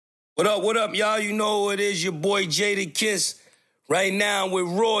What up, y'all? You know who it is, your boy Jadakiss. Right now with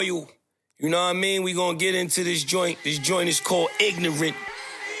Royal. You know what I mean? We gonna get into this joint. This joint is called Ignorant.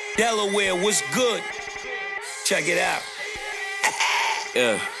 Delaware, what's good? Check it out.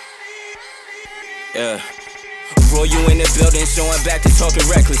 Yeah. Royal in the building, showing back to talking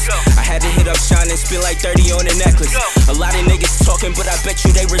reckless. I had to hit up Shine and spend like 30 on the necklace. A lot of niggas talking, but I bet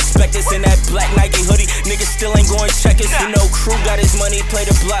you they respect us. In that black Nike hoodie, niggas still ain't going check us. You know, crew got his money, play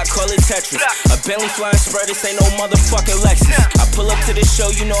the block, call it Tetris. A Bentley flying spread, this ain't no motherfucking Lexus. I pull up to the show,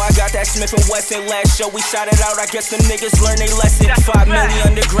 you know I got that Smith & Wesson. Last show we shot it out, I guess them niggas learned they lesson. 5 million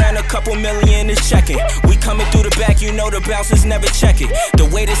underground, a couple million is checking. We coming through the back, you know the bouncers never check it. The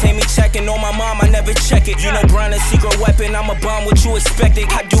waiters ain't me checking, on my mom I never check it. You know Brian a secret weapon, I'm a bomb, what you expected?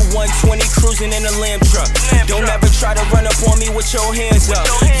 I do 120 cruising in a lamb truck. Don't ever try to run up on me with your hands up.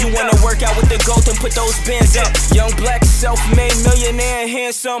 You wanna work out with the goat and put those bands up. Young black self-made millionaire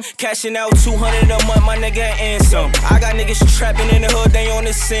handsome. Cashing out 200 a month, my nigga and some. I got niggas trapping in the hood, they on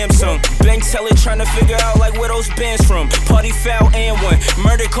the Samsung. Bank teller trying to figure out like where those bands from. Party foul and one,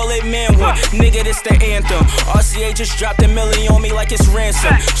 murder call it man one. Nigga, this the anthem. RCA just dropped $1 million on me like it's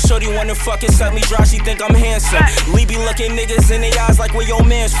ransom. Shorty wanna fucking suck me dry, she think I'm handsome. Lee be looking niggas in the eyes like where your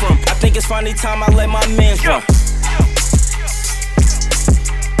man's from. I think it's finally time I let my mans run.